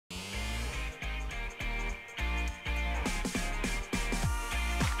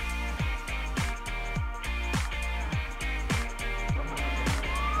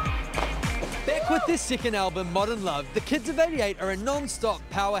with their second album, Modern Love, the Kids of 88 are a non-stop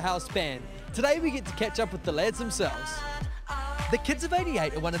powerhouse band. Today we get to catch up with the lads themselves. The Kids of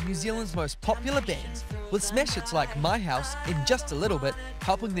 88 are one of New Zealand's most popular bands, with smash hits like My House and Just a Little Bit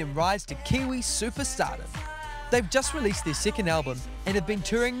helping them rise to Kiwi superstardom. They've just released their second album and have been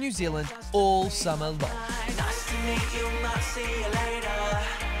touring New Zealand all summer long. Nice to meet you, might see you later.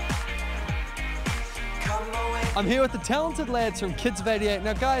 Come away. I'm here with the talented lads from Kids of 88.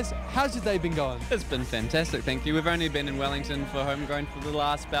 Now guys, how's your day been going? It's been fantastic, thank you. We've only been in Wellington for homegrown for the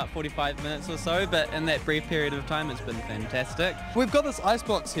last about 45 minutes or so, but in that brief period of time it's been fantastic. We've got this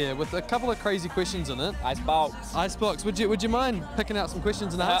icebox here with a couple of crazy questions in it. Icebox. Icebox, would you mind picking out some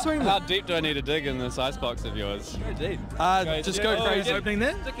questions and answering them? How deep do I need to dig in this icebox of yours? Go deep. Just go crazy. Opening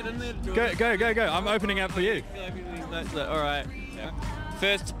there? Stick it in there. Go. I'm opening up for you. Alright. Yeah.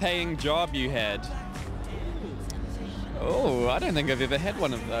 First paying job you had? Oh, I don't think I've ever had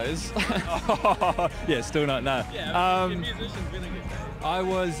one of those. Yeah, still not, no. I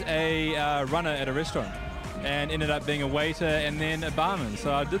was a runner at a restaurant and ended up being a waiter and then a barman,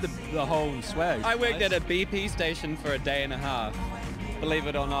 so I did the whole swag. I worked at a BP station for a day and a half, believe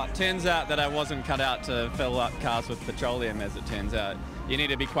it or not. Turns out that I wasn't cut out to fill up cars with petroleum, as it turns out. You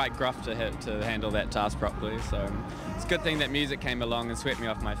need to be quite gruff to handle that task properly, so it's a good thing that music came along and swept me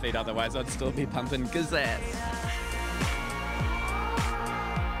off my feet, otherwise I'd still be pumping gazzazz.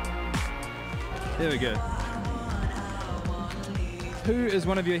 There we go. Who is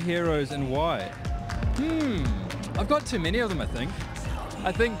one of your heroes and why? I've got too many of them, I think.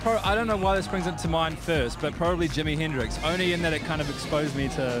 I don't know why this brings it to mind first, but probably Jimi Hendrix, only in that it kind of exposed me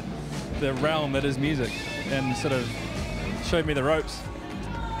to the realm that is music and sort of showed me the ropes.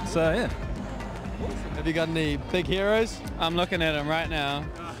 So, yeah. Have you got any big heroes? I'm looking at him right now.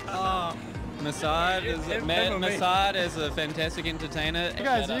 Massad is a fantastic entertainer. You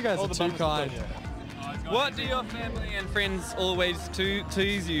guys are too kind. What do your family and friends always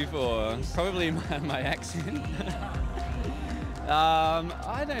tease you for? Probably my accent.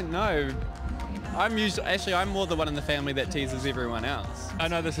 I don't know. I'm more the one in the family that teases everyone else. I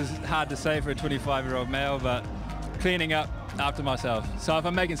know this is hard to say for a 25-year-old male, but cleaning up after myself. So if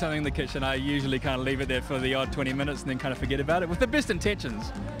I'm making something in the kitchen, I usually kind of leave it there for the odd 20 minutes and then kind of forget about it with the best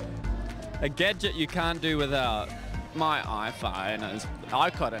intentions. A gadget you can't do without. My iPhone is, I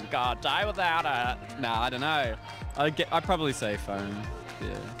couldn't go a day without it. No, I don't know. I'd probably say phone.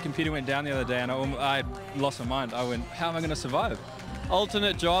 Yeah. Computer went down the other day and I lost my mind. I went, how am I going to survive?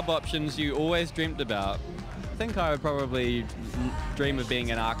 Alternate job options you always dreamt about. I think I would probably dream of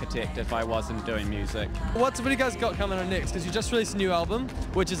being an architect if I wasn't doing music. What have you guys got coming on next? Because you just released a new album,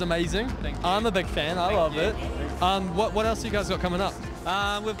 which is amazing. Thank you. I'm a big fan. I love it. What else have you guys got coming up?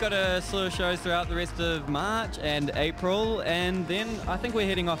 We've got a slew of shows throughout the rest of March and April, and then I think we're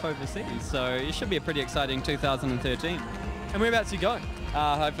heading off overseas, so it should be a pretty exciting 2013. And whereabouts are you going?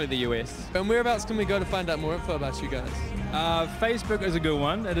 Hopefully the US. And whereabouts can we go to find out more info about you guys? Facebook is a good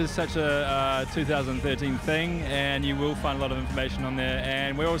one. It is such a 2013 thing, and you will find a lot of information on there.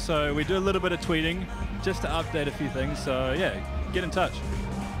 And we do a little bit of tweeting just to update a few things, so yeah, get in touch.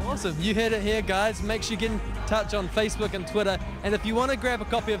 Awesome. You heard it here, guys. Make sure you get in touch on Facebook and Twitter. And if you want to grab a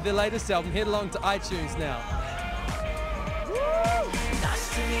copy of their latest album, head along to iTunes now.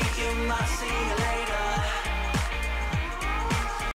 Nice to meet you, might see you later.